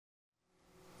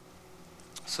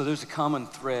So there's a common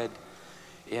thread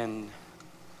in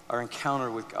our encounter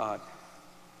with God.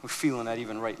 We're feeling that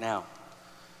even right now.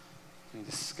 I mean,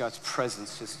 this is God's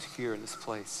presence just here in this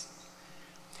place.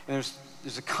 And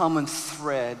there's a common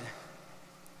thread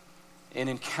in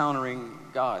encountering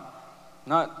God.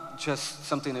 Not just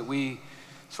something that we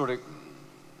sort of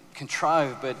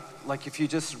contrive, but like if you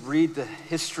just read the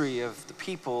history of the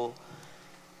people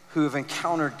who have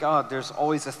encountered God, there's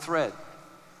always a thread.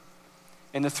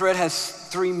 And the thread has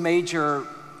three major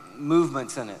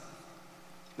movements in it.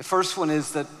 The first one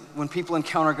is that when people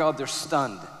encounter God, they're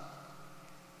stunned.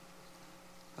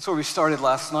 That's where we started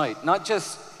last night. Not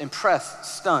just impressed,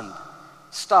 stunned,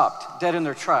 stopped, dead in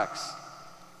their tracks,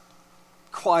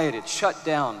 quieted, shut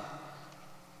down,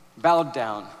 bowed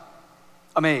down,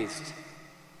 amazed,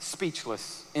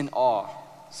 speechless, in awe,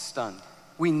 stunned.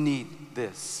 We need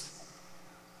this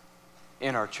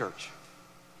in our church.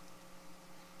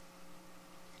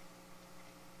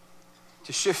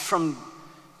 To shift from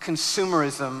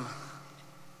consumerism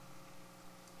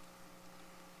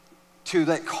to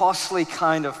that costly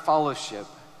kind of fellowship,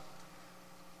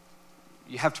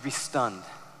 you have to be stunned.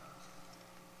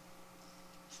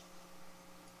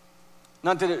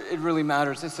 Not that it really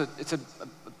matters, it's a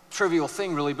trivial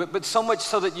thing really, but so much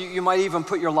so that you might even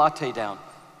put your latte down.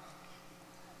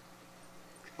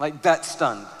 Like that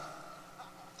stunned.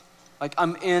 Like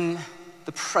I'm in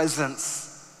the presence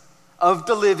of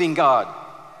the living God.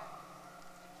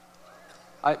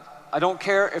 I don't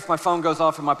care if my phone goes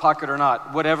off in my pocket or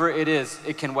not. Whatever it is,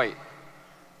 it can wait.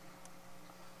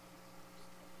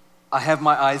 I have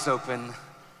my eyes open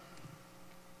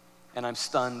and I'm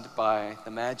stunned by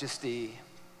the majesty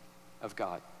of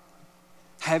God.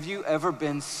 Have you ever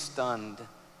been stunned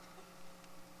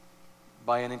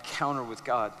by an encounter with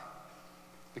God?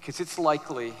 Because it's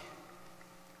likely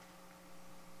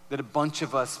that a bunch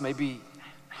of us maybe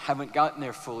haven't gotten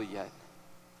there fully yet.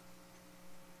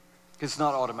 It's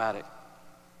not automatic.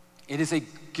 It is a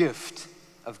gift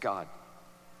of God.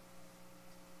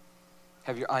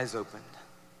 Have your eyes opened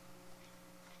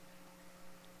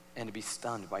and to be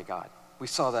stunned by God. We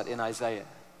saw that in Isaiah.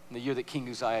 In the year that King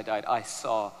Uzziah died, I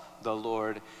saw the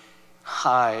Lord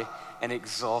high and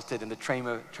exalted, and the train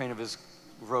of his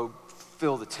robe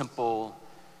filled the temple,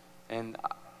 and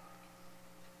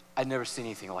I'd never seen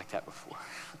anything like that before.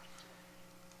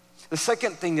 The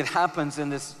second thing that happens in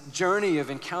this journey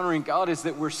of encountering God is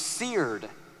that we're seared.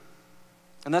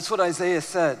 And that's what Isaiah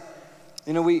said.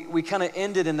 You know, we kind of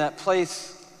ended in that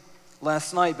place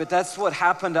last night, but that's what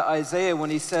happened to Isaiah when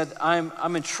he said,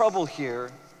 I'm in trouble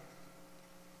here.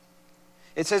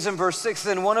 It says in verse 6,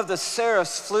 then one of the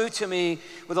seraphs flew to me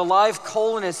with a live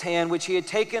coal in his hand, which he had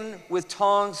taken with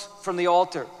tongs from the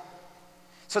altar.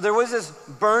 So there was this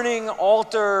burning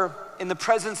altar in the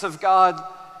presence of God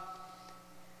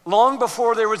long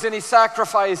before there was any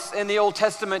sacrifice in the Old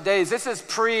Testament days. This is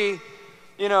pre-world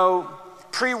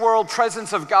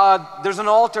presence of God. There's an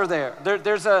altar there.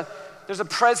 There's a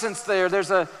presence there.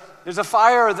 There's a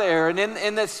fire there. And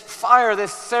in this fire,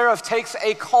 this seraph takes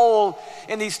a coal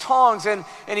in these tongs, and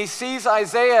he sees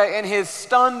Isaiah in his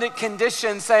stunned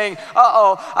condition saying,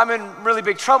 uh-oh, I'm in really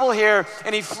big trouble here.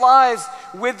 And he flies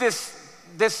with this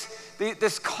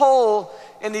coal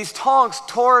in these tongs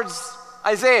towards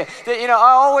Isaiah. I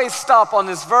always stop on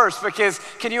this verse because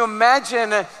can you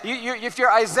imagine, if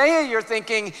you're Isaiah, you're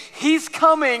thinking, he's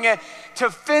coming to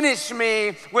finish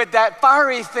me with that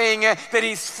fiery thing that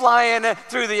he's flying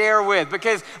through the air with.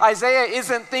 Because Isaiah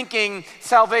isn't thinking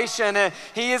salvation,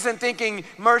 he isn't thinking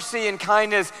mercy and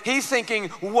kindness. He's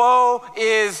thinking, woe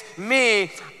is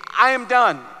me, I am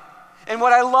done. And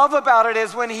what I love about it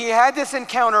is when he had this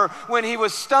encounter, when he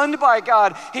was stunned by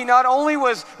God, he not only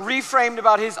was reframed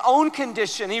about his own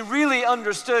condition, he really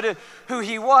understood who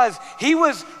he was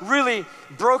really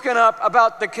broken up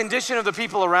about the condition of the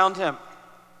people around him.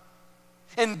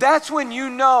 And that's when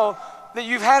you know that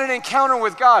you've had an encounter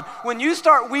with God. When you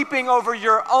start weeping over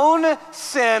your own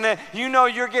sin, you know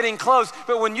you're getting close.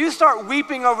 But when you start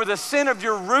weeping over the sin of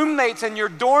your roommates and your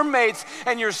dorm mates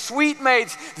and your suite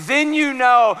mates, then you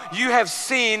know you have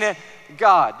seen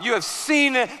God. You have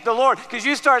seen the Lord, because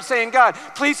you start saying, God,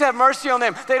 please have mercy on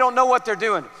them. They don't know what they're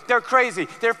doing. They're crazy.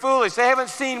 They're foolish. They haven't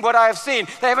seen what I have seen.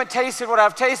 They haven't tasted what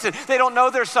I've tasted. They don't know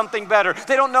there's something better.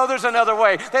 They don't know there's another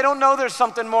way. They don't know there's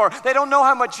something more. They don't know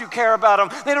how much you care about them.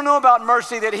 They don't know about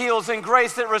mercy that heals and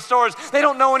grace that restores. They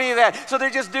don't know any of that. So they're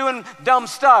just doing dumb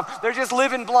stuff. They're just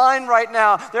living blind right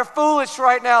now. They're foolish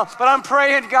right now. But I'm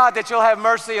praying, God, that you'll have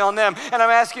mercy on them. And I'm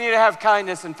asking you to have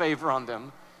kindness and favor on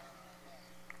them.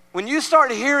 When you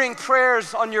start hearing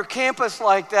prayers on your campus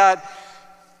like that,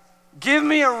 give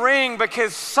me a ring,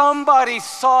 because somebody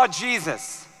saw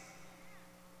Jesus.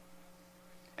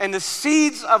 And the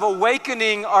seeds of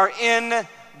awakening are in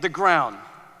the ground.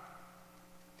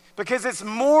 Because it's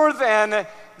more than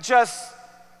just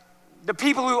the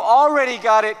people who already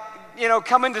got it,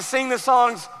 coming to sing the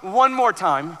songs one more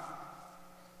time.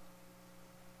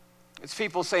 It's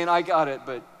people saying, I got it,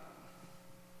 but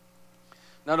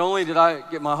not only did I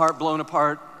get my heart blown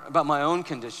apart about my own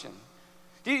condition,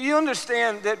 do you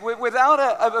understand that without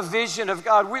a vision of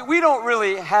God, we don't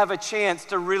really have a chance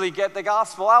to really get the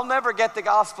gospel. I'll never get the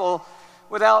gospel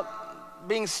without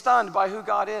being stunned by who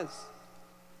God is.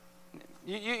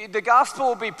 The gospel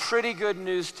will be pretty good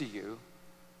news to you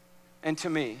and to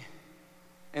me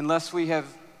unless we have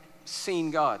seen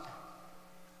God.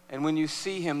 And when you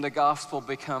see him, the gospel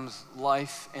becomes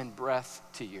life and breath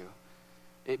to you.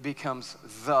 It becomes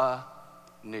the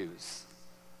news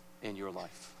in your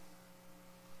life.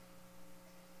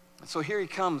 And so here he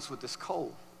comes with this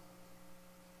coal.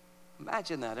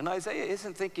 Imagine that. And Isaiah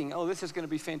isn't thinking, oh, this is going to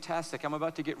be fantastic. I'm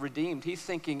about to get redeemed. He's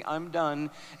thinking, I'm done.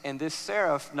 And this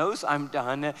seraph knows I'm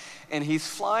done. And he's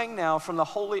flying now from the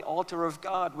holy altar of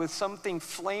God with something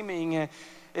flaming,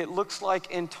 it looks like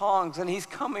in tongs. And he's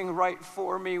coming right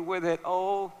for me with it.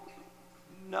 Oh,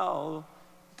 no,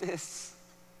 this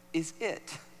is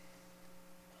it.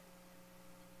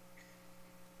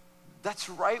 That's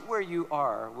right where you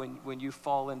are when you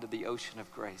fall into the ocean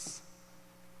of grace.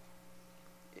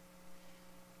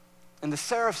 And the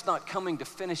seraph's not coming to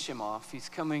finish him off. He's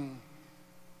coming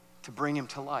to bring him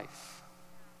to life.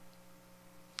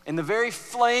 And the very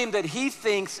flame that he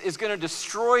thinks is going to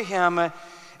destroy him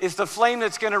is the flame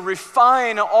that's going to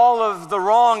refine all of the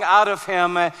wrong out of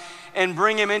him and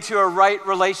bring him into a right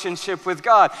relationship with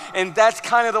God. And that's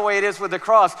kind of the way it is with the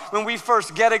cross. When we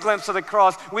first get a glimpse of the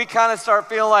cross, we kind of start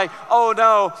feeling like, oh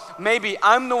no, maybe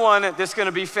I'm the one that's going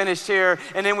to be finished here.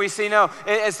 And then we see, no,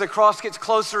 as the cross gets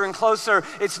closer and closer,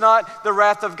 it's not the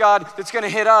wrath of God that's going to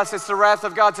hit us. It's the wrath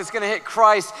of God that's going to hit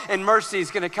Christ, and mercy is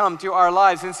going to come to our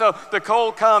lives. And so the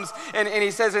coal comes, and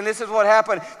he says, and this is what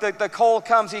happened. The coal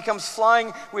comes. He comes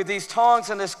flying with these tongs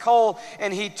and this coal,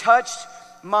 and he touched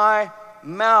my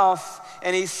mouth,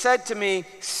 and he said to me,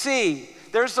 see.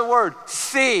 There's the word,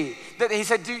 see. That he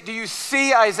said, do you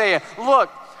see, Isaiah?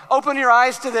 Look, open your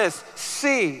eyes to this.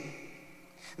 See.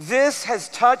 This has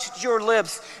touched your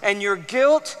lips, and your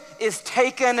guilt is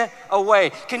taken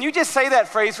away. Can you just say that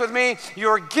phrase with me?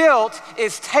 Your guilt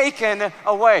is taken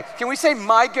away. Can we say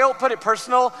my guilt, put it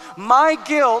personal? My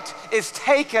guilt is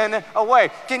taken away.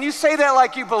 Can you say that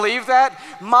like you believe that?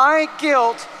 My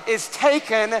guilt is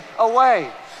taken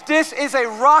away. This is a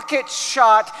rocket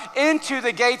shot into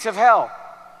the gates of hell.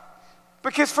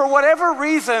 Because for whatever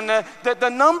reason, the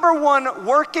number one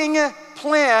working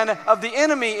plan of the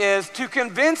enemy is to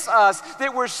convince us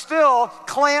that we're still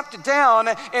clamped down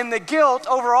in the guilt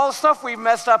over all the stuff we've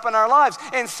messed up in our lives.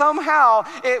 And somehow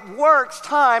it works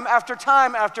time after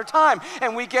time after time.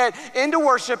 And we get into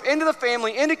worship, into the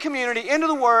family, into community, into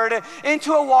the word,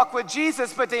 into a walk with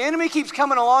Jesus. But the enemy keeps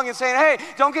coming along and saying, hey,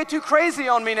 don't get too crazy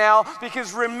on me now,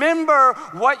 because remember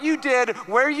what you did,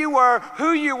 where you were,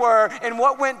 who you were, and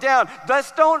what went down.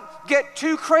 Let's don't get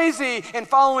too crazy in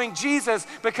following Jesus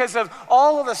because of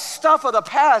all of the stuff of the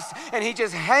past, and he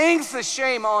just hangs the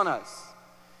shame on us.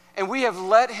 And we have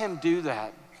let him do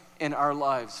that in our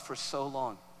lives for so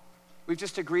long. We've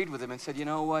just agreed with him and said, you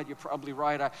know what, you're probably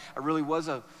right. I really was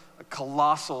a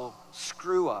colossal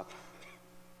screw up.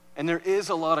 And there is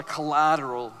a lot of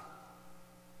collateral.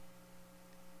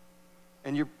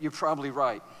 And you're probably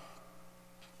right.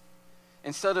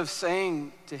 Instead of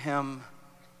saying to him,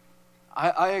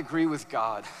 I agree with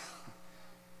God.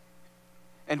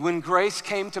 And when grace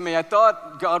came to me, I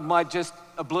thought God might just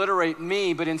obliterate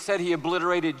me, but instead he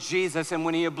obliterated Jesus. And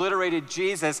when he obliterated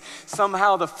Jesus,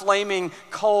 somehow the flaming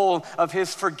coal of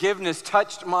his forgiveness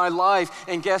touched my life.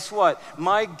 And guess what?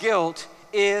 My guilt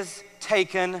is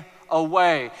taken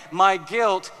away. My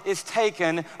guilt is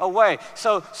taken away.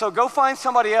 So go find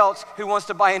somebody else who wants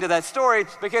to buy into that story,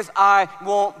 because I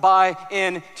won't buy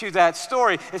into that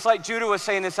story. It's like Judah was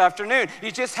saying this afternoon. You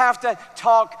just have to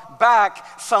talk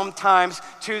back sometimes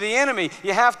to the enemy.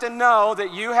 You have to know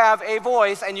that you have a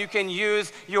voice and you can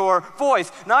use your voice.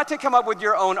 Not to come up with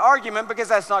your own argument, because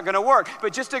that's not going to work,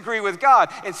 but just agree with God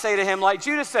and say to him like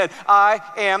Judah said, I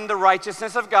am the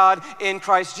righteousness of God in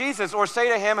Christ Jesus. Or say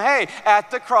to him, hey, at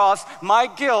the cross, my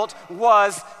guilt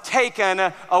was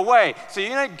taken away. So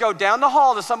you're going to go down the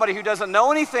hall to somebody who doesn't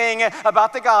know anything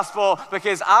about the gospel,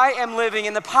 because I am living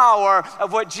in the power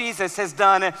of what Jesus has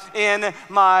done in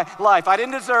my life. I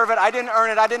didn't deserve it. I didn't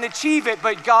earn it. I didn't achieve it,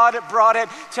 but God brought it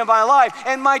to my life,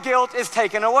 and my guilt is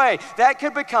taken away. That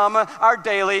could become our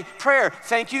daily prayer.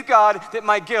 Thank you, God, that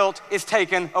my guilt is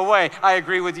taken away. I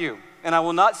agree with you. And I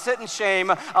will not sit in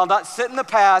shame. I'll not sit in the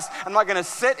past. I'm not gonna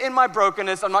sit in my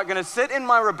brokenness. I'm not gonna sit in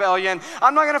my rebellion.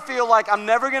 I'm not gonna feel like I'm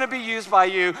never gonna be used by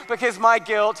you because my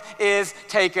guilt is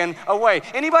taken away.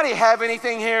 Anybody have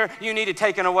anything here you needed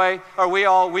taken away? Or we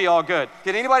all good?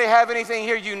 Did anybody have anything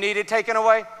here you needed taken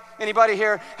away? Anybody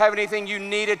here have anything you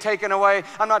needed taken away?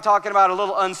 I'm not talking about a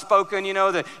little unspoken,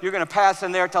 that you're gonna pass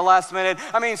in there till last minute.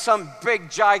 I mean some big,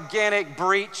 gigantic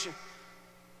breach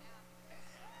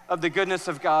of the goodness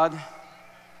of God.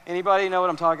 Anybody know what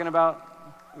I'm talking about?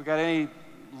 We got any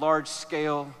large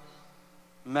scale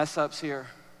mess ups here?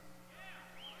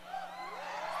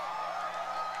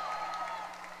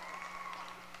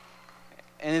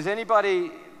 And has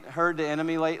anybody heard the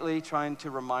enemy lately trying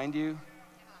to remind you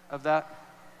of that?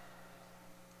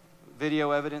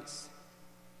 Video evidence?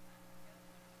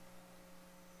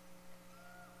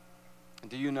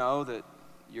 Do you know that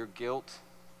your guilt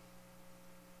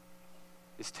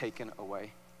is taken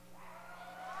away?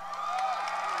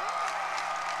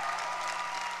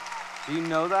 Do you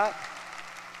know that?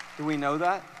 Do we know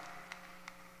that?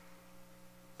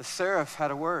 The seraph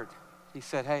had a word. He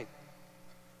said, hey,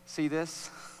 see this?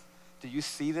 Do you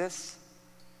see this?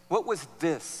 What was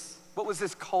this? What was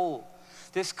this coal?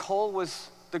 This coal was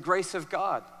the grace of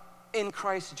God in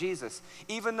Christ Jesus.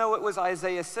 Even though it was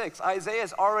Isaiah 6, Isaiah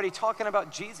is already talking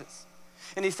about Jesus.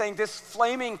 And he's saying this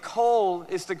flaming coal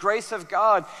is the grace of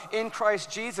God in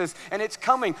Christ Jesus. And it's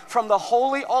coming from the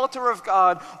holy altar of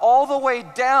God all the way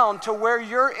down to where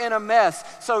you're in a mess.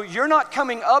 So you're not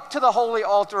coming up to the holy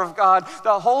altar of God.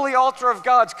 The holy altar of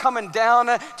God's coming down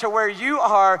to where you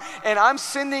are. And I'm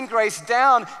sending grace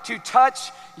down to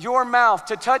touch your mouth,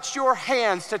 to touch your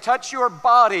hands, to touch your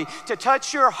body, to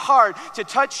touch your heart, to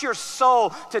touch your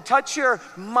soul, to touch your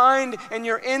mind and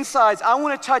your insides. I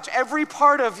want to touch every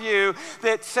part of you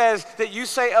that says, that you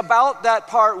say about that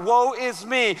part, woe is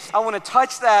me. I want to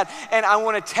touch that and I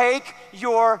want to take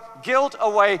your guilt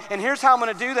away. And here's how I'm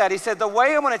going to do that. He said, the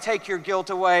way I'm going to take your guilt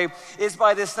away is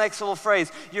by this next little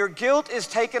phrase. Your guilt is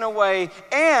taken away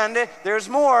and there's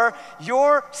more,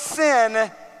 your sin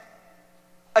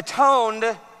atoned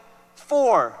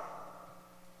for.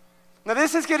 Now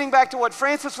this is getting back to what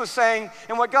Francis was saying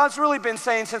and what God's really been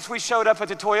saying since we showed up at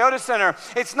the Toyota Center.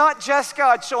 It's not just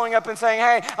God showing up and saying,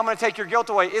 hey, I'm gonna take your guilt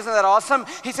away. Isn't that awesome?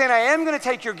 He's saying, I am gonna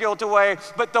take your guilt away,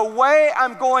 but the way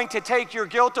I'm going to take your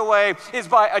guilt away is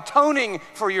by atoning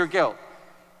for your guilt.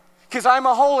 Because I'm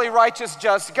a holy, righteous,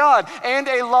 just God and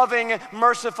a loving,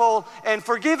 merciful, and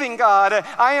forgiving God.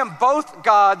 I am both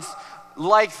gods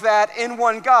like that in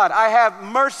one God. I have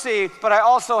mercy, but I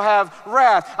also have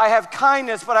wrath. I have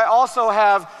kindness, but I also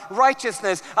have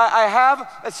righteousness. I have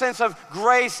a sense of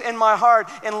grace in my heart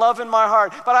and love in my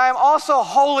heart, but I am also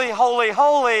holy, holy,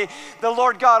 holy, the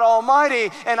Lord God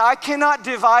Almighty, and I cannot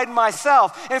divide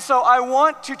myself. And so I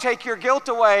want to take your guilt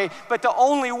away, but the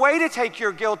only way to take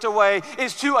your guilt away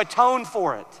is to atone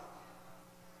for it.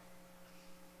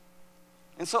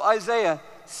 And so Isaiah,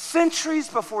 centuries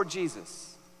before Jesus,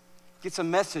 gets a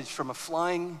message from a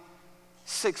flying,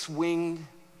 six-winged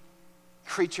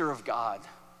creature of God.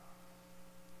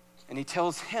 And he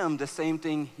tells him the same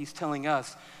thing he's telling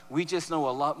us. We just know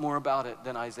a lot more about it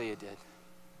than Isaiah did.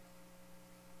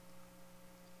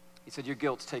 He said, your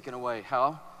guilt's taken away.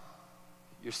 How?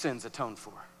 Your sin's atoned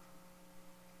for.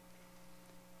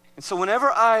 And so whenever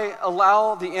I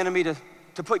allow the enemy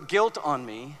to put guilt on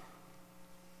me,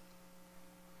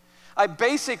 I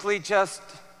basically just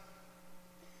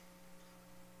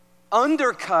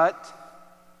undercut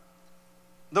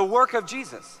the work of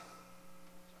Jesus.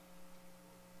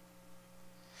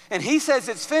 And he says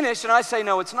it's finished, and I say,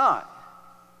 no, it's not.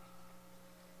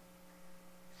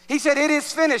 He said, it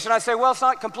is finished, and I say, well, it's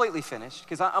not completely finished,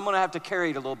 because I'm gonna have to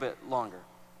carry it a little bit longer.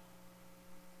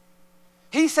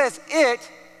 He says, it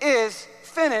is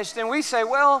finished, and we say,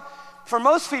 well, for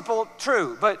most people,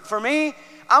 true, but for me,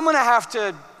 I'm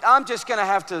just gonna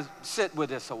have to sit with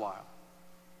this a while.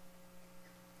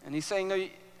 And he's saying, no,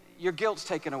 your guilt's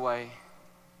taken away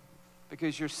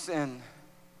because your sin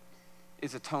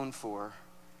is atoned for.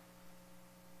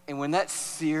 And when that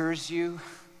sears you,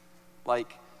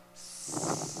 like,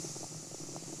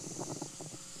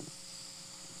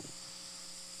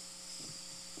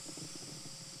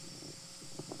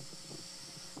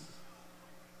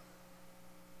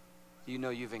 you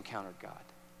know you've encountered God.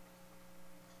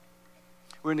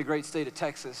 We're in the great state of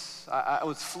Texas. I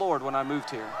was floored when I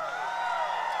moved here.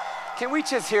 Can we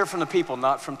just hear from the people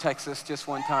not from Texas just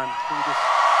one time? Can we just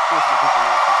hear from the people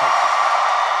not from Texas?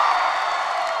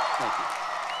 Thank you.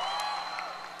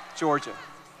 Georgia.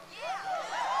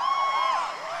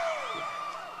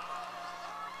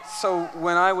 So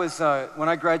when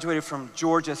I graduated from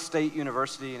Georgia State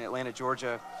University in Atlanta,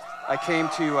 Georgia, I came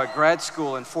to grad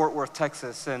school in Fort Worth,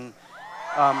 Texas, and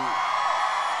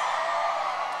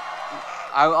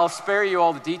I'll spare you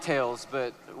all the details,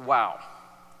 but wow,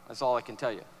 that's all I can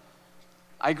tell you.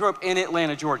 I grew up in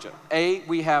Atlanta, Georgia.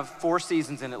 We have 4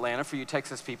 seasons in Atlanta for you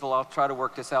Texas people. I'll try to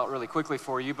work this out really quickly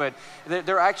for you, but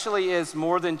there actually is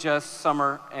more than just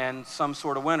summer and some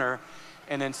sort of winter,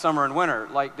 and then summer and winter.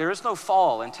 Like, there is no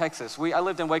fall in Texas. I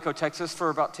lived in Waco, Texas for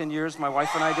about 10 years, my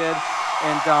wife and I did,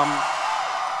 and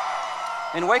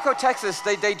in Waco, Texas,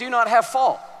 they do not have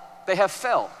fall. They have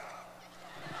fell.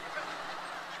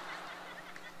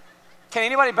 Can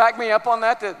anybody back me up on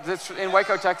that's in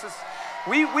Waco, Texas?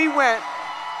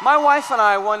 My wife and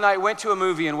I one night went to a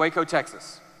movie in Waco,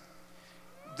 Texas.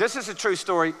 This is a true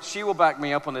story. She will back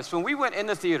me up on this. When we went in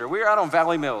the theater, we were out on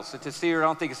Valley Mills. It's a theater, I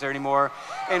don't think it's there anymore.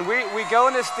 And we go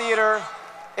in this theater,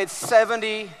 it's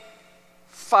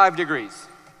 75 degrees.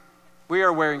 We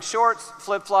are wearing shorts,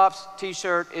 flip-flops,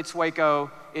 t-shirt, it's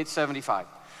Waco, it's 75.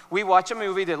 We watch a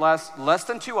movie that lasts less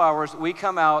than 2 hours. We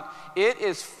come out, it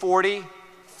is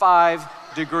 45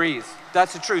 degrees.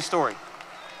 That's a true story.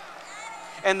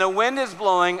 And the wind is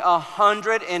blowing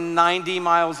 190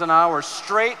 miles an hour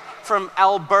straight from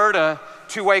Alberta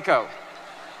to Waco.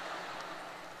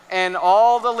 And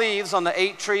all the leaves on the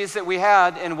 8 trees that we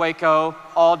had in Waco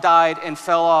all died and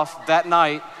fell off that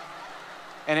night,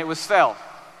 and it was fell.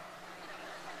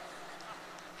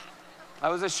 That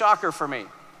was a shocker for me,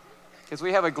 because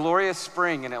we have a glorious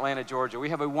spring in Atlanta, Georgia. We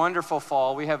have a wonderful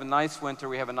fall. We have a nice winter.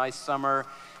 We have a nice summer.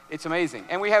 It's amazing.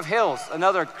 And we have hills,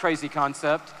 another crazy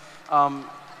concept.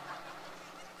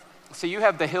 So you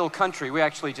have the hill country. We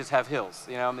actually just have hills,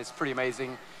 you know. It's pretty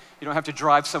amazing. You don't have to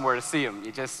drive somewhere to see them.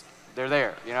 They're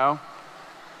there, you know.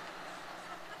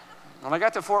 When I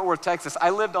got to Fort Worth, Texas, I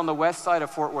lived on the west side of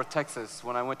Fort Worth, Texas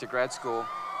when I went to grad school.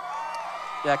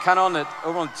 Yeah, kind of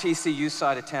over on the TCU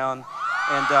side of town.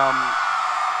 And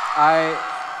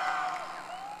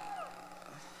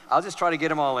I'll just try to get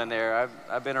them all in there.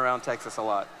 I've been around Texas a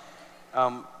lot.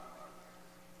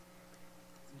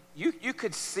 You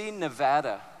could see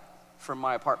Nevada from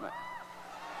my apartment.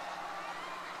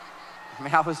 I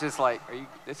mean, I was just like,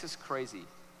 this is crazy.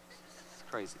 It's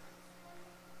crazy.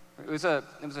 It was a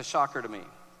shocker to me.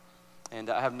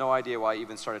 And I have no idea why I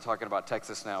even started talking about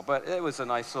Texas now, but it was a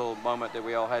nice little moment that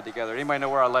we all had together. Anybody know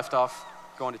where I left off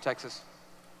going to Texas?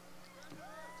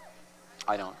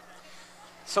 I don't.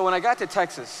 So when I got to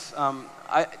Texas,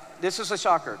 this was a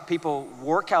shocker. People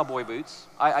wore cowboy boots.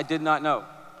 I did not know.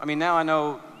 I mean, now I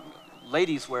know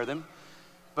ladies wear them,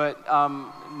 but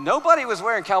nobody was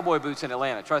wearing cowboy boots in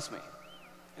Atlanta, trust me.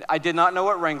 I did not know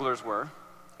what Wranglers were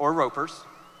or Ropers.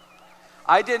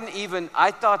 I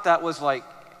thought that was like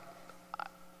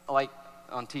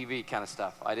on TV kind of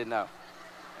stuff. I didn't know.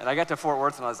 And I got to Fort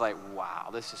Worth and I was like, wow,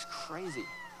 this is crazy.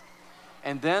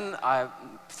 And then I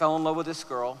fell in love with this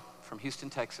girl from Houston,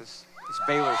 Texas, this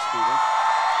Baylor student.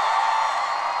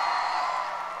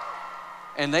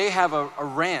 And they have a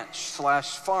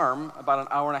ranch/farm about an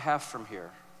hour and a half from here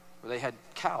where they had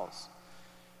cows.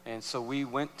 And so we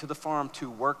went to the farm to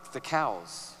work the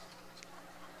cows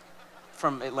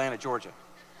from Atlanta, Georgia.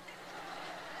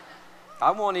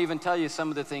 I won't even tell you some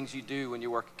of the things you do when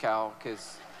you work a cow,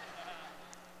 because,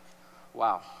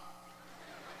 wow.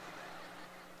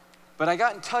 But I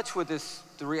got in touch with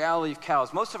the reality of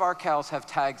cows. Most of our cows have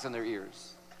tags in their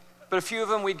ears. But a few of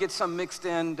them, we'd get some mixed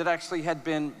in that actually had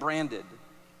been branded.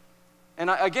 And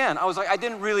I was like, I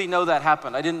didn't really know that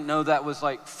happened. I didn't know that was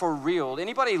like for real.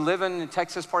 Anybody living in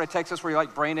Texas, part of Texas, where you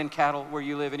like branding cattle where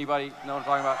you live? Anybody know what I'm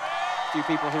talking about? A few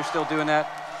people here still doing that.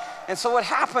 And so what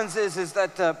happens is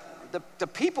that the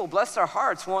people, bless their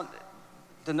hearts, want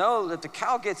to know that the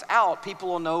cow gets out, people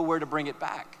will know where to bring it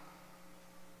back.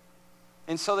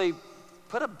 And so they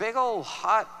put a big old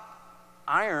hot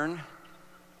iron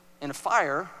in a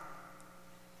fire,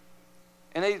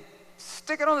 and they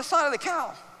stick it on the side of the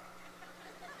cow.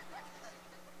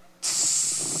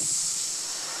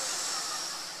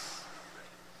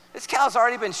 This cow's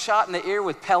already been shot in the ear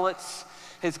with pellets.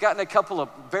 It's gotten a couple of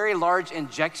very large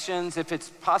injections. If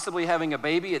it's possibly having a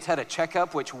baby, it's had a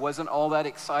checkup, which wasn't all that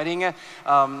exciting,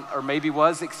 or maybe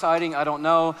was exciting, I don't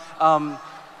know.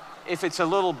 If it's a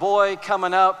little boy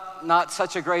coming up, not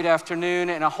such a great afternoon,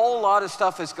 and a whole lot of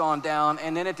stuff has gone down,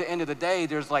 and then at the end of the day,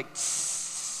 there's like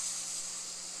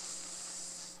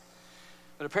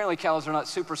But apparently cows are not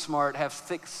super smart, have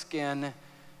thick skin,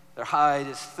 their hide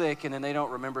is thick, and then they don't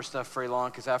remember stuff very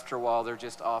long, because after a while they're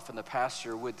just off in the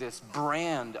pasture with this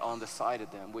brand on the side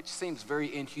of them, which seems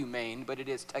very inhumane, but it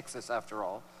is Texas after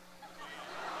all.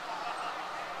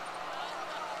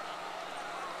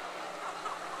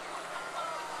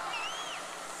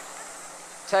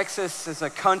 Texas is a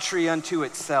country unto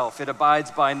itself. It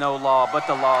abides by no law but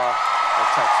the law of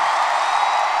Texas.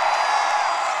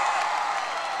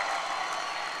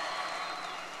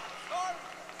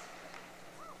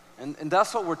 And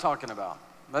that's what we're talking about.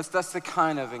 That's the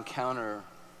kind of encounter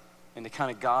and the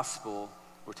kind of gospel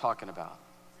we're talking about.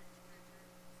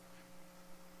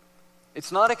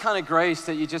 It's not a kind of grace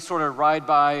that you just sort of ride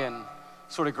by and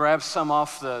sort of grab some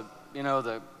off the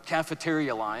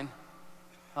cafeteria line.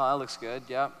 Oh, that looks good.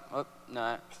 Yep. Oh,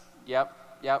 no. Yep.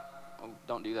 Oh,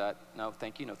 don't do that. No,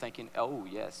 thank you. No, thank you. Oh,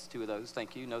 yes. 2 of those.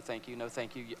 Thank you. No, thank you. No,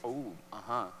 thank you. Oh,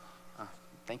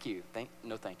 thank you.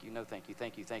 No, thank you. No, thank you.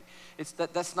 Thank you.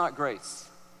 That's not grace,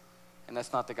 and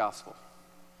that's not the gospel.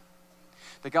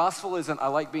 The gospel isn't, I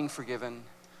like being forgiven.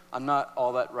 I'm not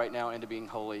all that right now into being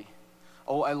holy.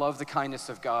 Oh, I love the kindness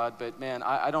of God, but man,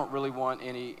 I don't really want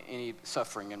any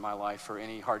suffering in my life or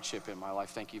any hardship in my life.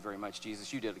 Thank you very much,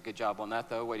 Jesus. You did a good job on that,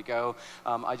 though. Way to go.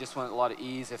 I just want a lot of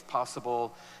ease if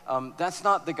possible. That's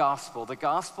not the gospel. The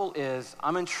gospel is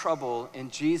I'm in trouble,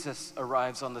 and Jesus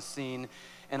arrives on the scene,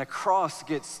 and a cross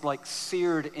gets like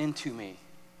seared into me.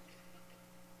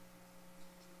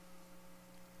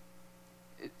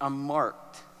 I'm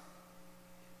marked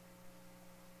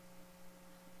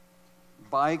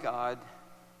by God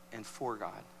and for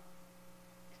God.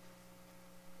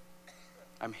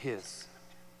 I'm His.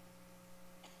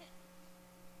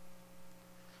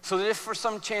 So that if for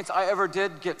some chance I ever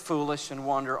did get foolish and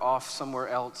wander off somewhere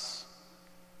else,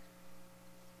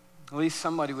 at least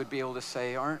somebody would be able to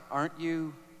say, aren't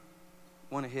you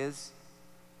one of His?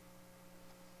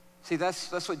 See,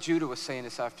 that's what Judah was saying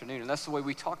this afternoon, and that's the way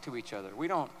we talk to each other. We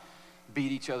don't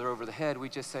beat each other over the head. We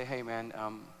just say, hey man,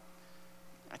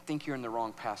 I think you're in the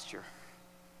wrong pasture.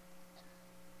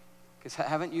 Because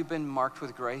haven't you been marked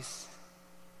with grace?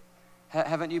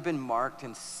 Haven't you been marked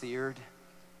and seared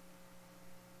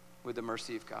with the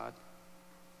mercy of God?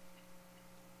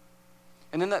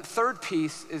 And then that third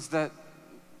piece is that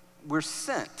we're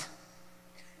sent.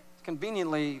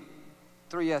 Conveniently,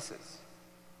 3 S's.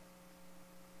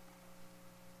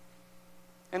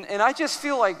 And I just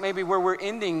feel like maybe where we're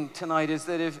ending tonight is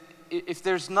that if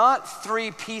there's not 3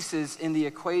 pieces in the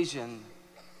equation,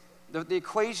 the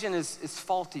equation is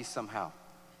faulty somehow.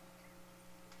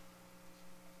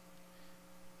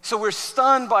 So we're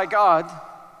stunned by God.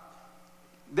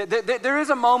 There is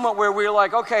a moment where we're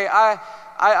like, okay,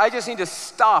 I just need to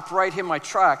stop right in my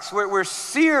tracks. We're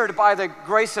seared by the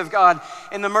grace of God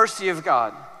and the mercy of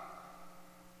God.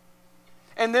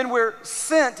 And then we're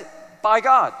sent by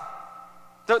God.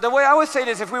 The way I would say it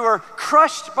is if we were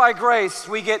crushed by grace,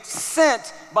 we get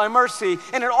sent by mercy,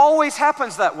 and it always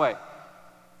happens that way.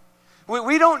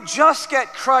 We don't just get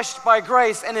crushed by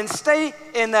grace and then stay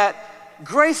in that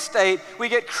grace state. We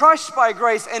get crushed by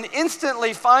grace and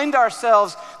instantly find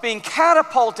ourselves being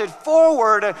catapulted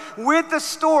forward with the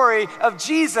story of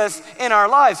Jesus in our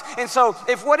lives. And so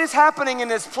if what is happening in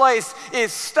this place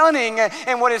is stunning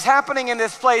and what is happening in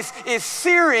this place is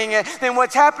searing, then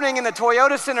what's happening in the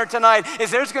Toyota Center tonight is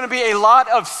there's going to be a lot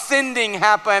of sending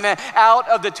happen out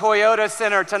of the Toyota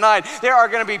Center tonight. There are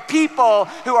going to be people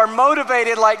who are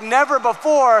motivated like never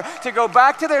before to go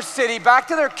back to their city, back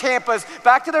to their campus,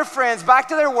 back to their friends, back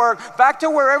to their work, back to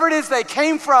wherever it is they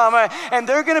came from, and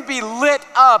they're going to be lit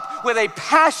up with a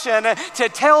passion to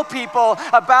tell people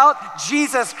about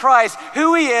Jesus Christ,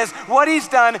 who He is, what He's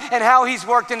done, and how He's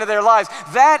worked into their lives.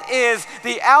 That is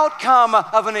the outcome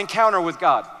of an encounter with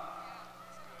God,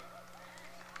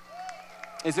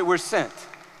 is that we're sent.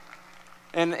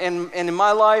 And in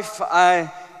my life, I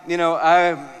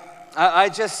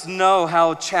just know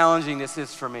how challenging this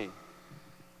is for me.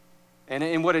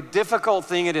 And what a difficult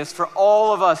thing it is for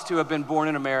all of us to have been born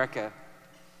in America,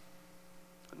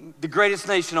 the greatest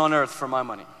nation on earth for my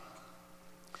money,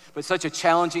 but such a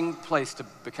challenging place to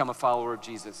become a follower of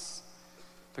Jesus.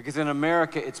 Because in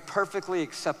America, it's perfectly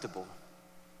acceptable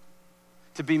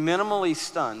to be minimally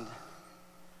stunned,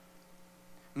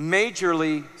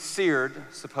 majorly seared,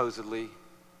 supposedly,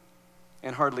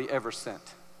 and hardly ever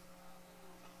sent.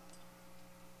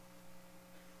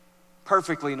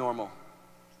 Perfectly normal.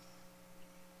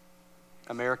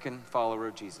 American follower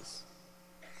of Jesus.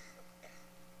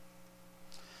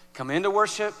 Come into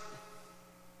worship,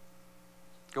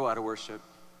 go out of worship.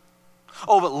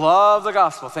 Oh, but love the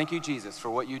gospel. Thank you, Jesus, for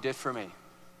what you did for me.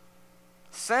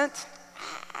 Sent,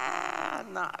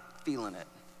 not feeling it.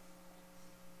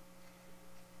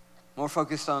 More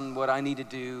focused on what I need to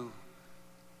do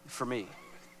for me.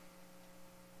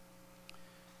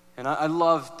 And I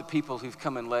love the people who've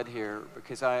come and led here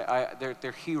because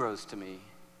they're heroes to me.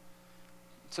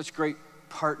 Such great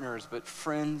partners, but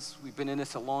friends. We've been in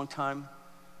this a long time.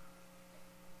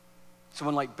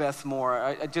 Someone like Beth Moore.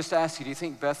 I just ask you, do you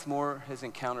think Beth Moore has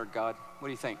encountered God? What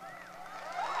do you think?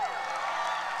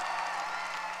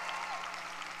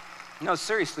 No,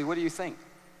 seriously, what do you think?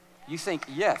 You think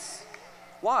yes.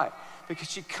 Why?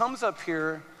 Because she comes up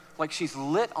here like she's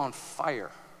lit on fire.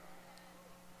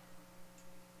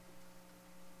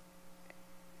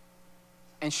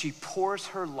 And she pours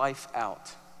her life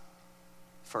out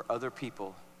for other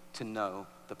people to know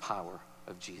the power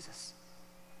of Jesus.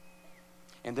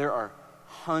 And there are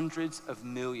hundreds of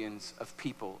millions of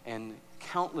people and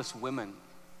countless women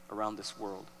around this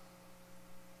world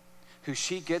who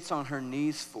she gets on her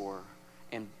knees for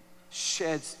and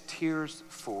sheds tears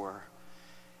for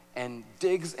and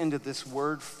digs into this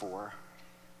word for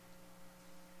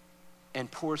and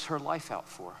pours her life out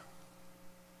for.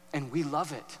 And we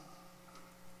love it.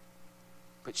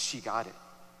 But she got it.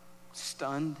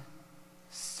 Stunned,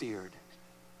 seared,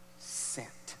 sent.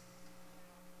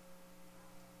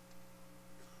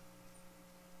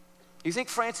 You think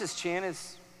Francis Chan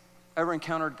has ever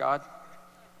encountered God?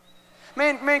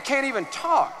 Man can't even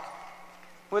talk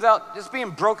without just being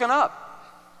broken up.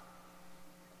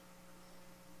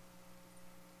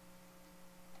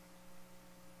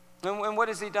 And what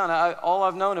has he done? All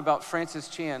I've known about Francis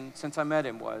Chan since I met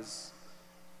him was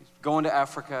he's going to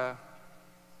Africa,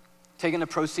 taking the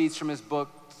proceeds from his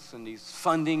books, and he's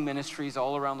funding ministries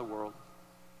all around the world.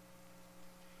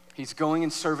 He's going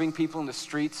and serving people in the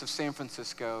streets of San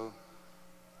Francisco.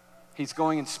 He's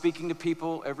going and speaking to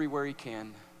people everywhere he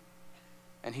can,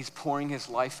 and he's pouring his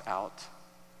life out.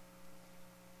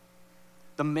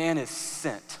 The man is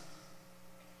sent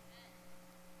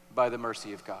by the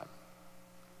mercy of God.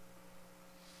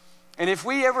 And if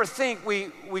we ever think we're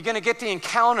going to get the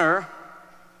encounter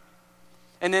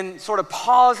and then sort of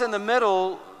pause in the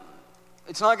middle,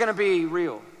 it's not going to be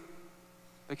real,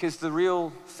 because the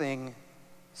real thing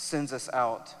sends us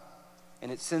out,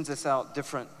 and it sends us out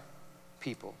different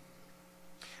people.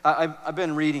 I've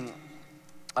been reading.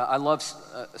 I love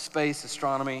space,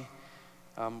 astronomy.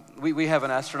 We have an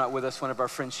astronaut with us, one of our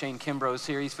friends, Shane Kimbrough's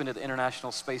here. He's been to the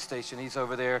International Space Station. He's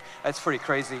over there. That's pretty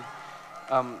crazy.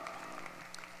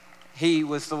 He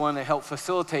was the one that helped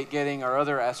facilitate getting our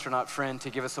other astronaut friend to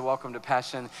give us a Welcome to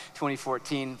Passion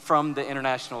 2014 from the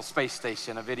International Space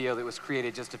Station, a video that was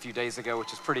created just a few days ago,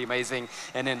 which is pretty amazing,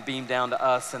 and then beamed down to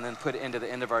us and then put into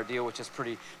the end of our deal, which is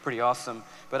pretty awesome.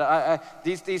 But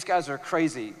these guys are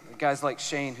crazy. Guys like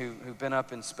Shane who've been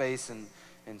up in space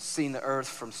and seen the Earth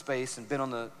from space and been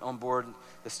on board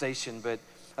the station. But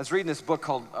I was reading this book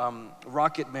called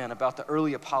Rocket Men about the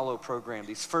early Apollo program,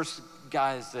 these first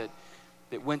guys that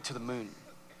went to the moon.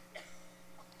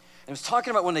 And it was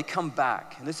talking about when they come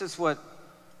back, and this is what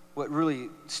really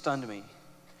stunned me.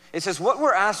 It says, what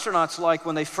were astronauts like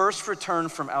when they first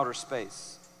returned from outer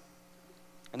space?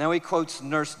 And now he quotes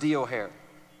Nurse Dee O'Hare.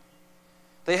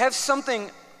 They have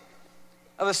something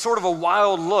of a sort of a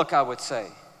wild look, I would say,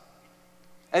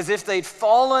 as if they'd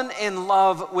fallen in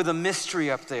love with a mystery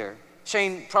up there.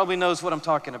 Shane probably knows what I'm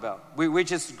talking about. We're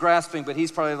just grasping, but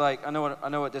he's probably like, I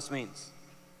know what this means.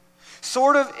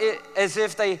 Sort of as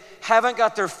if they haven't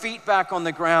got their feet back on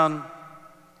the ground,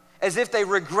 as if they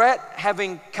regret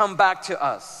having come back to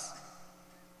us.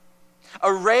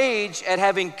 A rage at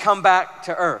having come back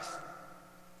to earth.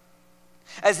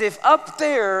 As if up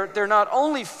there, they're not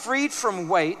only freed from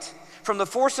weight, from the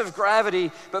force of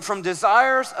gravity, but from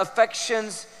desires,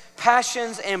 affections,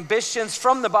 passions, ambitions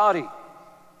from the body.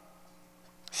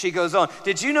 She goes on,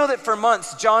 did you know that for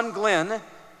months, John Glenn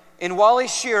and Wally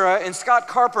Schirra and Scott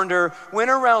Carpenter went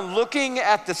around looking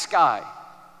at the sky?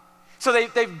 So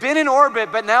they've been in orbit,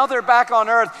 but now they're back on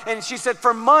Earth. And she said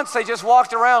for months they just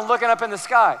walked around looking up in the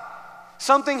sky.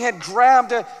 Something had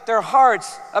grabbed their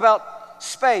hearts about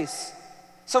space.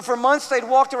 So for months they'd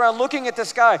walked around looking at the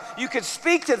sky. You could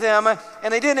speak to them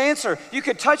and they didn't answer. You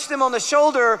could touch them on the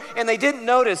shoulder and they didn't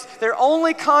notice. Their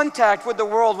only contact with the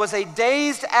world was a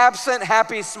dazed, absent,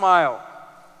 happy smile.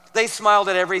 They smiled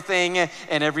at everything and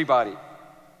everybody.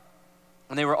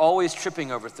 And they were always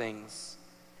tripping over things.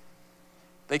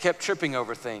 They kept tripping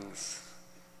over things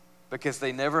because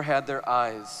they never had their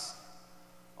eyes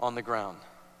on the ground.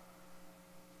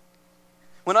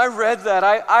 When I read that,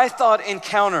 I thought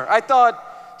encounter. I thought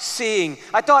seeing.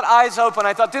 I thought eyes open.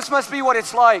 I thought this must be what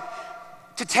it's like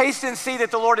to taste and see that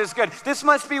the Lord is good. This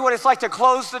must be what it's like to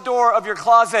close the door of your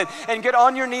closet and get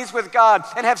on your knees with God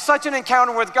and have such an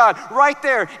encounter with God right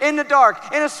there in the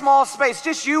dark, in a small space,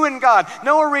 just you and God.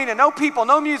 No arena, no people,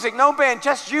 no music, no band,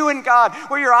 just you and God,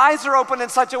 where your eyes are open in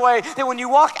such a way that when you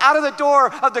walk out of the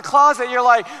door of the closet, you're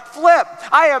like, flip,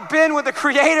 I have been with the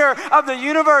creator of the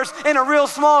universe in a real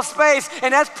small space,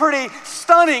 and that's pretty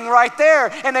stunning right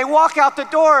there. And they walk out the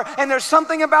door, and there's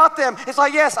something about them. It's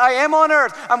like, yes, I am on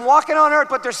earth. I'm walking on earth,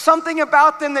 but there's something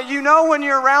about them that you know when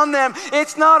you're around them.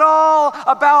 It's not all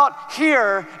about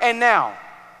here and now.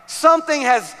 Something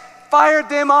has fired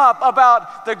them up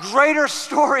about the greater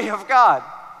story of God.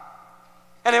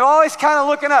 And they're always kind of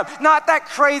looking up. Not that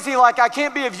crazy like I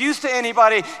can't be of use to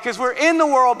anybody because we're in the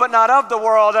world but not of the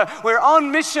world. We're on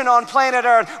mission on planet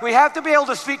Earth. We have to be able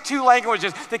to speak two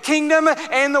languages, the kingdom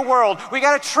and the world. We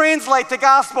got to translate the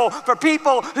gospel for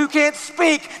people who can't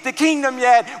speak the kingdom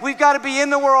yet. We've got to be in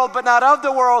the world but not of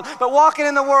the world. But walking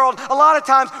in the world, a lot of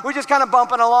times we're just kind of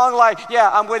bumping along like,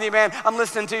 yeah, I'm with you, man. I'm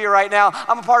listening to you right now.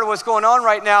 I'm a part of what's going on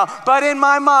right now. But in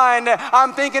my mind,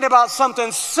 I'm thinking about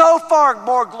something so far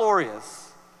more glorious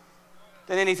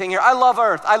than anything here. I love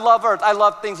earth. I love earth. I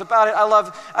love things about it. I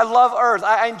love earth.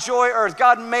 I enjoy earth.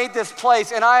 God made this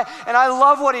place, and I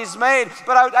love what he's made,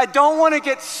 but I don't want to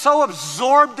get so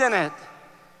absorbed in it.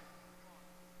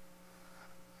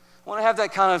 I want to have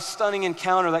that kind of stunning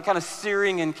encounter, that kind of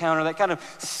searing encounter, that kind of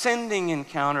sending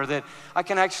encounter that I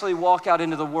can actually walk out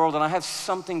into the world and I have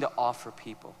something to offer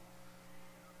people.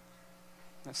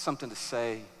 I have something to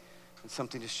say and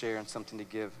something to share and something to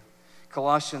give.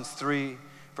 Colossians 3,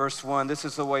 Verse 1, this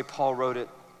is the way Paul wrote it.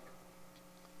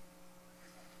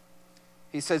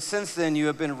 He said, since then you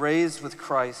have been raised with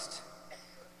Christ.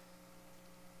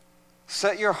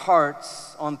 Set your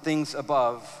hearts on things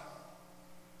above,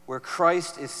 where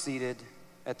Christ is seated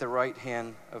at the right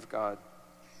hand of God.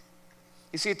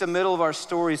 You see, at the middle of our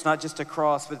story is not just a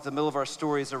cross, but at the middle of our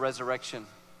story is a resurrection.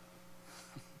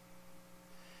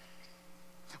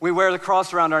 We wear the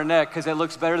cross around our neck because it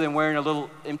looks better than wearing a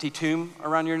little empty tomb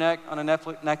around your neck on a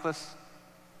necklace.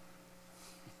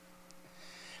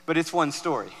 But it's one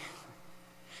story.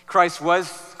 Christ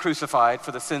was crucified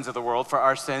for the sins of the world, for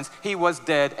our sins. He was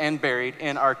dead and buried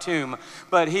in our tomb,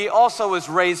 but he also was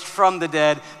raised from the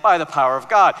dead by the power of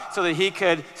God so that he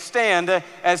could stand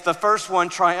as the first one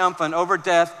triumphant over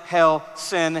death, hell,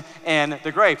 sin, and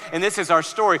the grave. And this is our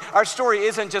story. Our story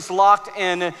isn't just locked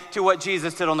in to what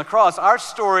Jesus did on the cross. Our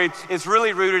story is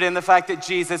really rooted in the fact that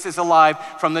Jesus is alive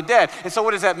from the dead. And so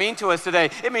what does that mean to us today?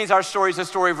 It means our story is a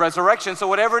story of resurrection. So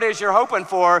whatever it is you're hoping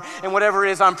for and whatever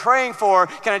it is I'm praying for,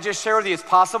 can I just share with you it's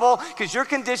possible? Because your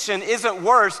condition isn't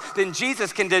worse than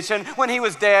Jesus' condition when he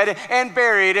was dead and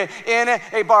buried in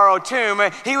a borrowed tomb.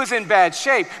 He was in bad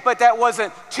shape, but that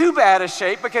wasn't too bad a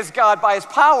shape because God, by his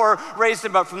power, raised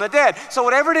him up from the dead. So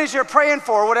whatever it is you're praying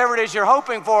for, whatever it is you're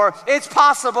hoping for, it's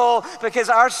possible because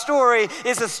our story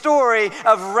is a story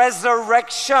of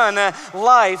resurrection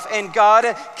life, and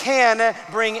God can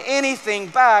bring anything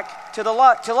back to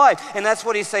life. And that's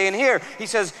what he's saying here. He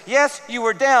says, yes, you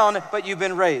were down, but you've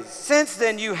been raised. Since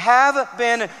then, you have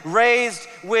been raised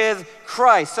with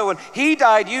Christ. So when he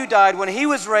died, you died. When he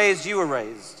was raised, you were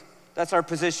raised. That's our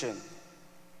position.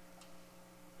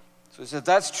 So he said, if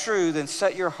that's true, then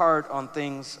set your heart on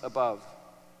things above,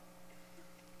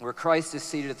 where Christ is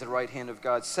seated at the right hand of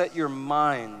God. Set your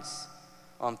minds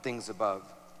on things above,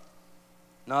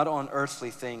 not on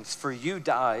earthly things. For you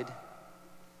died,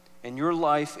 and your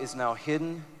life is now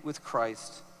hidden with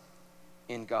Christ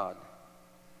in God.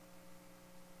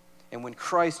 And when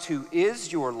Christ, who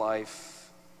is your life,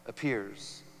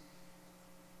 appears,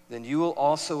 then you will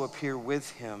also appear with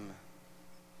him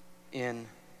in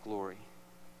glory.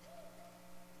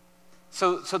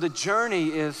 So the journey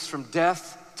is from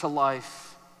death to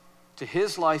life, to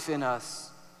his life in us,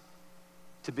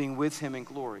 to being with him in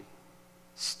glory.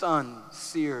 Stunned,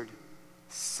 seared,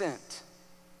 sent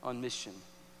on mission.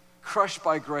 Crushed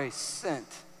by grace, sent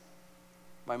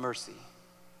by mercy.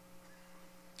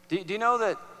 Do you know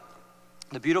that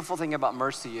the beautiful thing about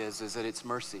mercy is that it's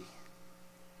mercy?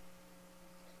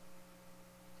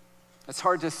 It's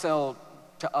hard to sell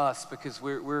to us because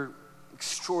we're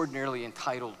extraordinarily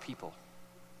entitled people.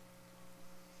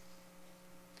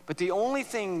 But the only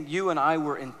thing you and I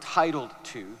were entitled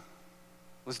to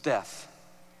was death.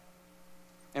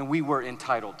 And we were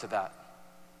entitled to that.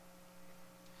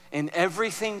 And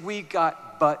everything we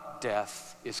got but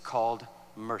death is called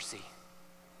mercy.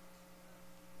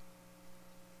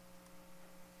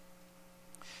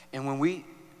 And when we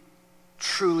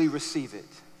truly receive it,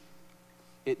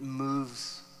 it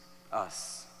moves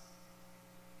us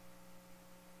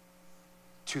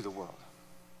to the world.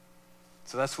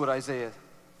 So that's what Isaiah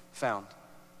found.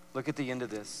 Look at the end of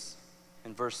this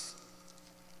in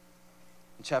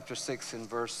chapter 6 in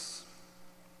verse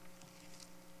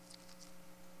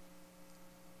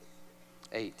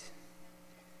 8.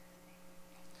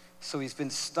 So he's been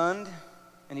stunned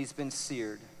and he's been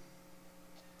seared.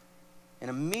 And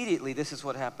immediately this is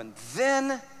what happened.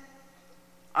 Then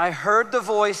I heard the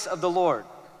voice of the Lord.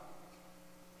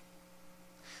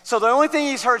 So the only thing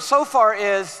he's heard so far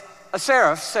is a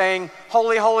seraph saying,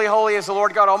 holy, holy, holy is the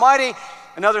Lord God Almighty.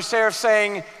 Another seraph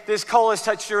saying, this coal has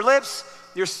touched your lips.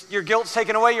 Your guilt's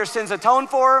taken away, your sins atoned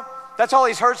for. That's all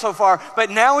he's heard so far. But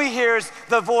now he hears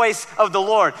the voice of the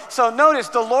Lord. So notice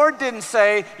the Lord didn't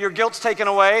say your guilt's taken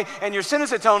away and your sin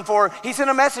is atoned for. He sent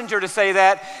a messenger to say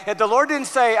that. And the Lord didn't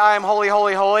say, I am holy,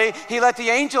 holy, holy. He let the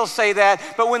angels say that.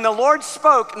 But when the Lord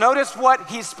spoke, notice what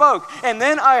he spoke. And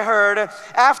then I heard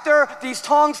after these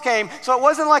tongues came, so it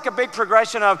wasn't like a big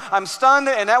progression of I'm stunned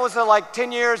and that was like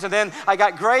 10 years and then I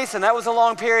got grace and that was a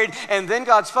long period and then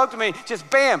God spoke to me. Just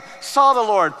bam, saw the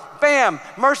Lord. Bam,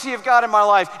 mercy of God in my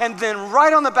life. And then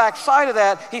right on the back side of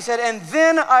that, he said, and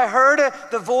then I heard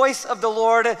the voice of the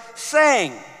Lord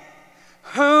saying,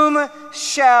 whom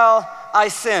shall I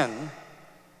send?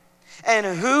 And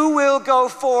who will go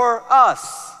for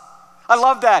us? I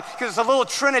love that because it's a little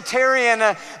Trinitarian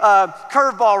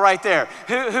curveball right there.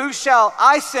 Who shall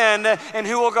I send and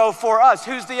who will go for us?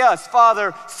 Who's the us?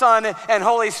 Father, Son, and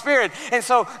Holy Spirit. And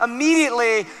so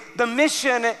immediately the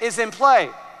mission is in play.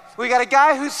 We got a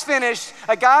guy who's finished,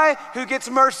 a guy who gets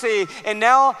mercy, and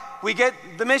now we get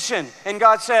the mission. And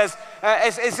God says,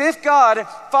 as if God,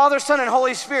 Father, Son, and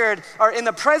Holy Spirit are in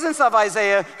the presence of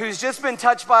Isaiah, who's just been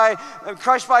crushed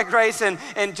by grace and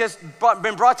just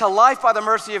been brought to life by the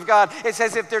mercy of God. It's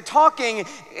as if they're talking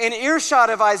in earshot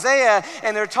of Isaiah,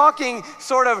 and they're talking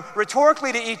sort of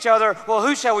rhetorically to each other, well,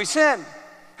 who shall we send?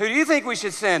 Who do you think we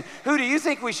should send? Who do you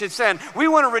think we should send? We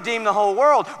want to redeem the whole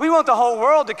world. We want the whole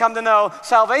world to come to know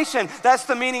salvation. That's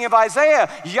the meaning of Isaiah.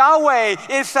 Yahweh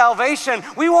is salvation.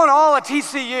 We want all of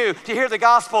TCU to hear the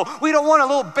gospel. We don't want a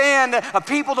little band of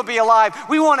people to be alive.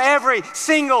 We want every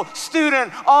single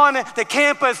student on the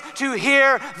campus to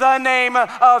hear the name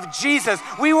of Jesus.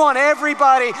 We want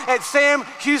everybody at Sam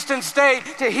Houston State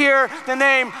to hear the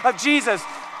name of Jesus.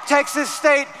 Texas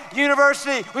State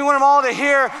University, we want them all to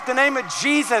hear the name of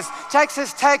Jesus.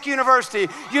 Texas Tech University,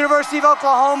 University of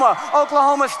Oklahoma,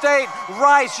 Oklahoma State,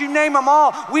 Rice, you name them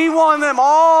all. We want them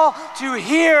all to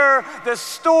hear the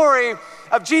story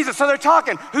of Jesus. So they're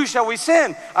talking, who shall we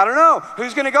send? I don't know.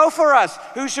 Who's going to go for us?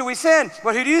 Who should we send?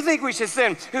 But who do you think we should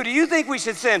send? Who do you think we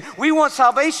should send? We want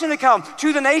salvation to come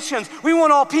to the nations. We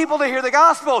want all people to hear the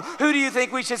gospel. Who do you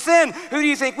think we should send? Who do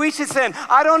you think we should send?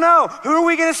 I don't know. Who are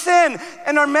we going to send?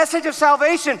 And our message of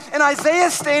salvation. And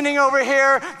Isaiah's standing over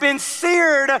here, been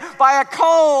seared by a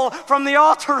coal from the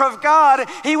altar of God.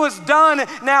 He was done.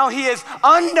 Now he is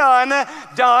undone,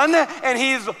 done, and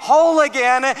he's whole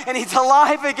again, and he's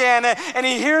alive again. And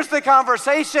he hears the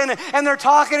conversation and they're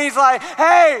talking. He's like,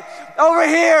 hey, over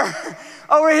here,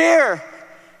 over here.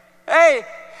 Hey,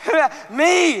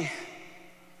 me.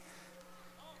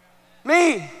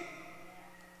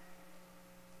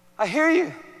 I hear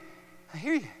you.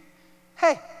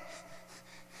 Hey.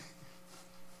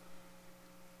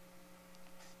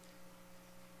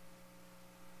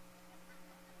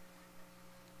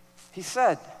 He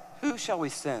said, who shall we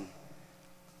send?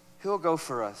 Who will go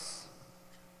for us?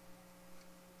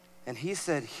 And he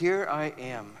said, here I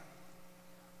am.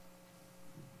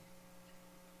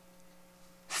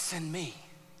 Send me.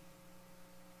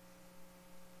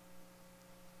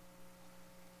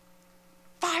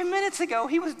 Five minutes ago,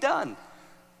 he was done.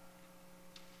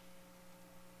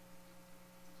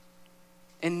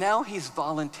 And now he's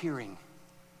volunteering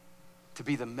to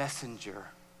be the messenger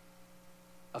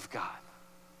of God.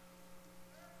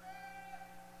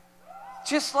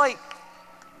 Just like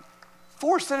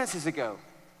 4 sentences ago.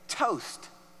 Toast.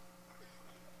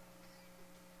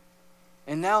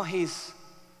 And now he's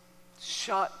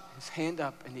shot his hand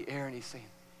up in the air and he's saying,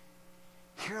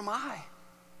 here am I.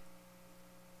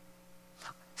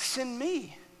 Send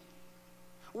me.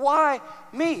 Why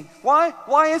me? Why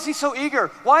is he so eager?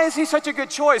 Why is he such a good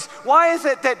choice? Why is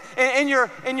it that in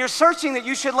your searching that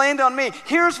you should land on me?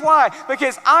 Here's why.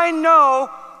 Because I know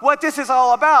what this is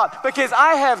all about. Because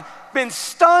I have been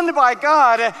stunned by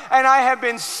God, and I have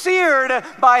been seared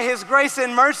by his grace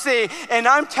and mercy. And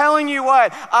I'm telling you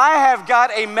what, I have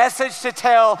got a message to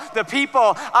tell the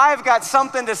people. I've got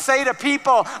something to say to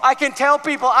people. I can tell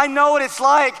people I know what it's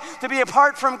like to be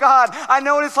apart from God. I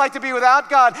know what it's like to be without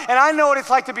God, and I know what it's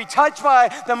like to be touched by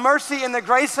the mercy and the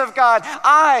grace of God.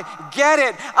 I get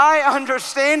it. I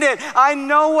understand it. I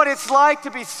know what it's like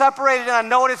to be separated, and I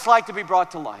know what it's like to be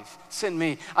brought to life. Send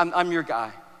me. I'm your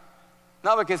guy.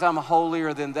 Not because I'm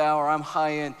holier than thou, or I'm high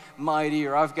and mighty,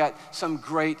 or I've got some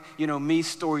great, me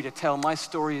story to tell. My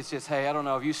story is just, hey, I don't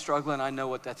know, if you're struggling, I know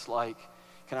what that's like.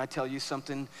 Can I tell you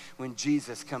something? When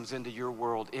Jesus comes into your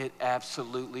world, it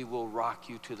absolutely will rock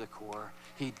you to the core.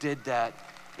 He did that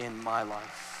in my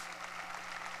life.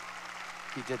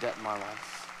 He did that in my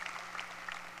life.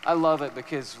 I love it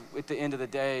because at the end of the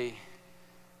day,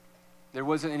 there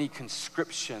wasn't any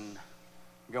conscription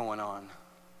going on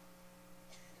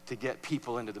to get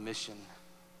people into the mission.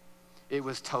 It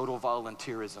was total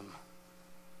volunteerism.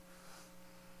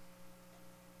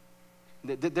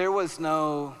 There was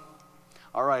no,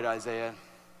 all right, Isaiah,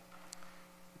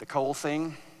 the coal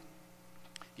thing,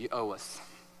 you owe us.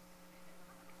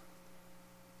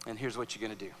 And here's what you're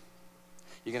gonna do.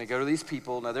 You're gonna go to these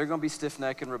people. Now they're gonna be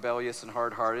stiff-necked and rebellious and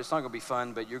hard-hearted. It's not gonna be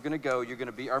fun, but you're gonna go, you're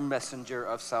gonna be our messenger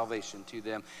of salvation to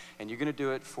them, and you're gonna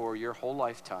do it for your whole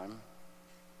lifetime.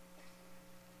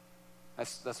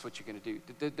 That's what you're gonna do.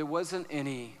 There wasn't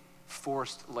any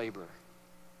forced labor.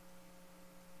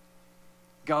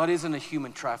 God isn't a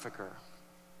human trafficker.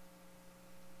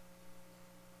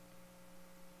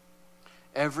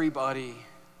 Everybody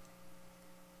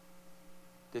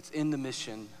that's in the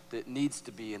mission, that needs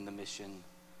to be in the mission,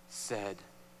 said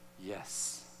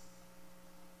yes.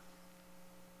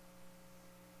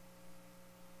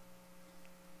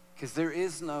 Because there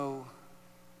is no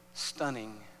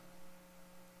stunning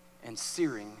and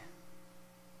searing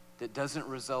that doesn't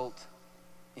result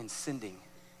in sending.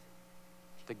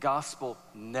 The gospel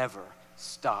never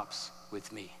stops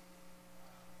with me.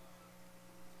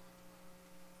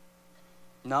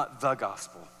 Not the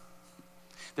gospel.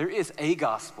 There is a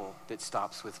gospel that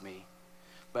stops with me,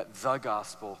 but the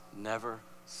gospel never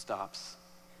stops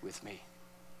with me.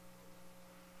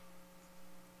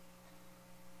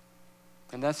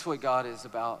 And that's what God is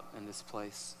about in this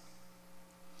place.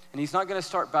 And he's not gonna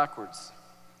start backwards.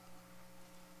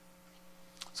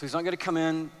 So he's not gonna come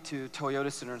in to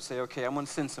Toyota Center and say, okay, I'm gonna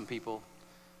send some people.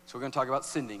 So we're gonna talk about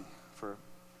sending for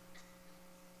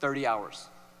 30 hours.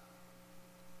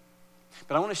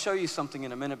 But I wanna show you something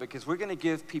in a minute, because we're gonna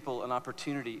give people an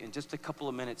opportunity in just a couple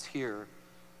of minutes here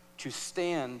to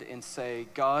stand and say,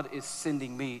 God is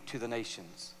sending me to the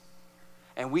nations.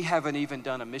 And we haven't even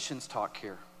done a missions talk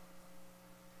here.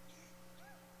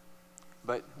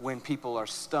 But when people are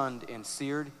stunned and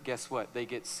seared, guess what? They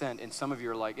get sent. And some of you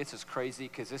are like, this is crazy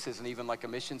because this isn't even like a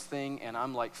missions thing. And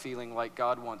I'm like feeling like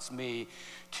God wants me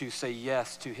to say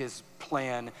yes to his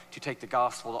plan to take the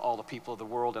gospel to all the people of the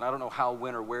world. And I don't know how,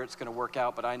 when, or where it's going to work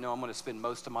out, but I know I'm going to spend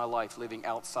most of my life living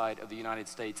outside of the United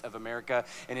States of America.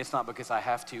 And it's not because I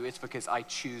have to, it's because I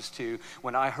choose to.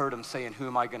 When I heard him saying, who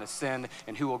am I going to send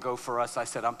and who will go for us? I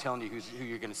said, I'm telling you who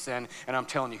you're going to send, and I'm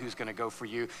telling you who's going to go for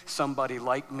you. Somebody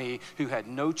like me who had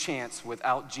no chance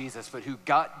without Jesus, but who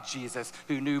got Jesus,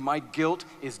 who knew my guilt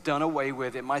is done away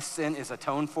with and my sin is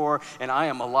atoned for, and I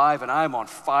am alive and I am on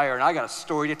fire, and I got a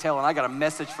story to tell, and I got a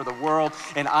message for the world,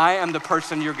 and I am the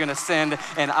person you're gonna send,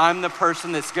 and I'm the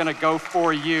person that's gonna go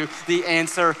for you. The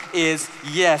answer is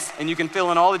yes. And you can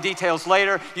fill in all the details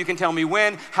later. You can tell me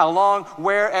when, how long,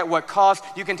 where, at what cost.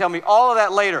 You can tell me all of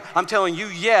that later. I'm telling you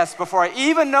yes before I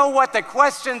even know what the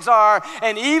questions are,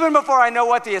 and even before I know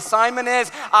what the assignment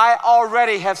is. I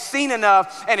already have seen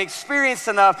enough and experienced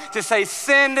enough to say,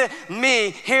 send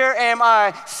me, here am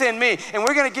I, send me. And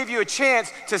we're gonna give you a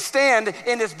chance to stand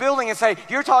in this building and say,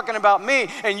 you're talking about me,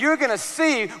 and we're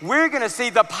gonna see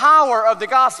the power of the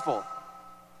gospel.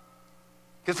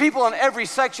 Because people in every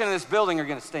section of this building are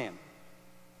gonna stand.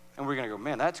 And we're gonna go,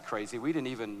 man, that's crazy. We didn't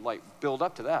even build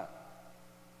up to that.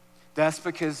 That's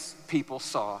because people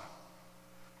saw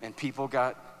and people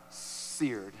got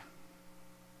seared.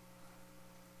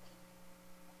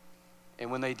 And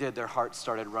when they did, their hearts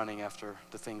started running after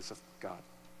the things of God.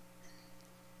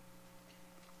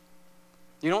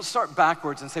 You don't start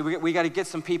backwards and say, we got to get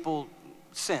some people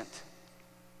sent.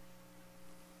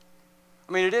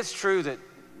 I mean, it is true that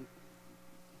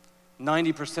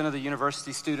 90% of the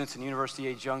university students and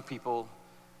university-age young people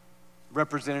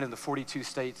represented in the 42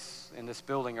 states in this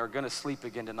building are going to sleep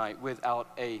again tonight without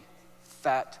a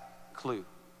fat clue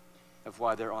of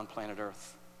why they're on planet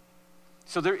Earth.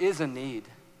 So there is a need.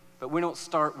 But we don't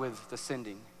start with the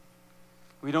sending.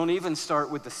 We don't even start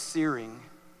with the searing.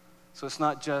 So it's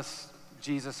not just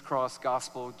Jesus, cross,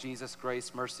 gospel, Jesus,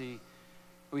 grace, mercy.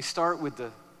 We start with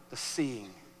the seeing,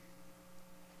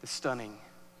 the stunning.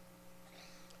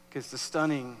 Because the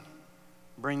stunning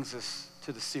brings us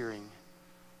to the searing,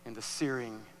 and the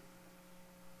searing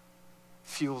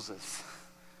fuels us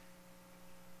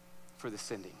for the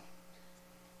sending.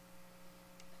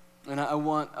 And I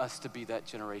want us to be that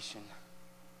generation.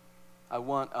 I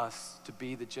want us to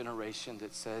be the generation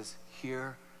that says,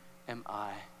 here am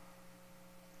I,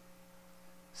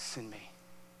 send me.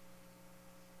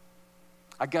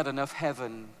 I got enough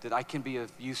heaven that I can be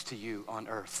of use to you on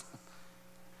earth.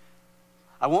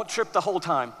 I won't trip the whole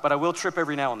time, but I will trip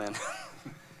every now and then.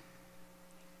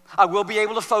 I will be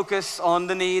able to focus on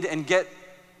the need and get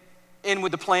in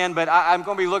with the plan, but I'm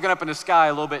going to be looking up in the sky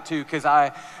a little bit too, because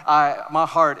my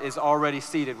heart is already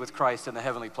seated with Christ in the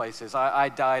heavenly places. I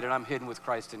died and I'm hidden with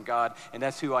Christ in God, and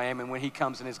that's who I am. And when he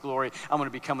comes in his glory, I'm going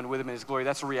to be coming with him in his glory.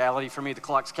 That's a reality for me. The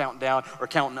clock's counting down or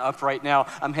counting up right now.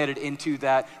 I'm headed into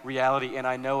that reality, and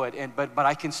I know it. But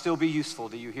I can still be useful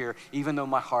to you here, even though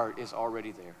my heart is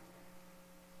already there.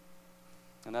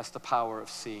 And that's the power of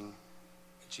seeing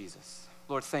Jesus.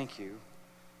 Lord, thank you.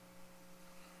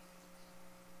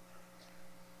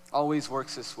 Always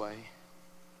works this way.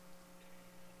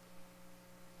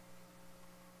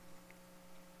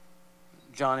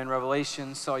 John in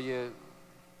Revelation saw you,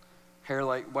 hair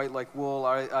like white like wool,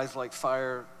 eyes like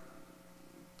fire,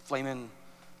 flaming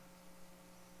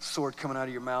sword coming out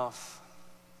of your mouth,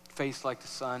 face like the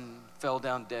sun, fell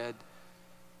down dead.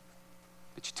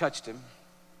 But you touched him,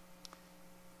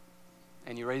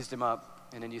 and you raised him up,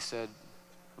 and then you said,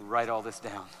 write all this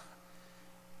down.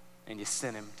 And you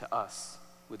sent him to us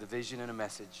with a vision and a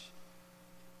message.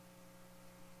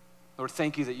 Lord,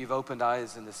 thank you that you've opened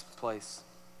eyes in this place,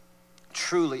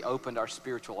 truly opened our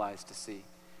spiritual eyes to see.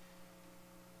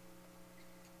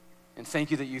 And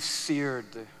thank you that you've seared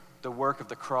the work of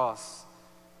the cross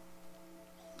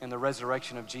and the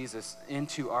resurrection of Jesus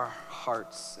into our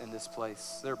hearts in this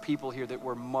place. There are people here that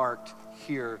were marked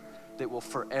here that will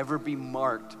forever be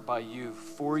marked by you,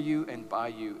 for you, and by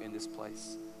you in this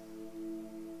place.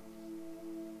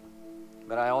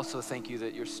 But I also thank you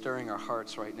that you're stirring our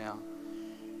hearts right now,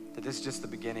 that this is just the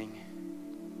beginning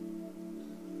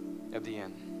of the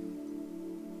end.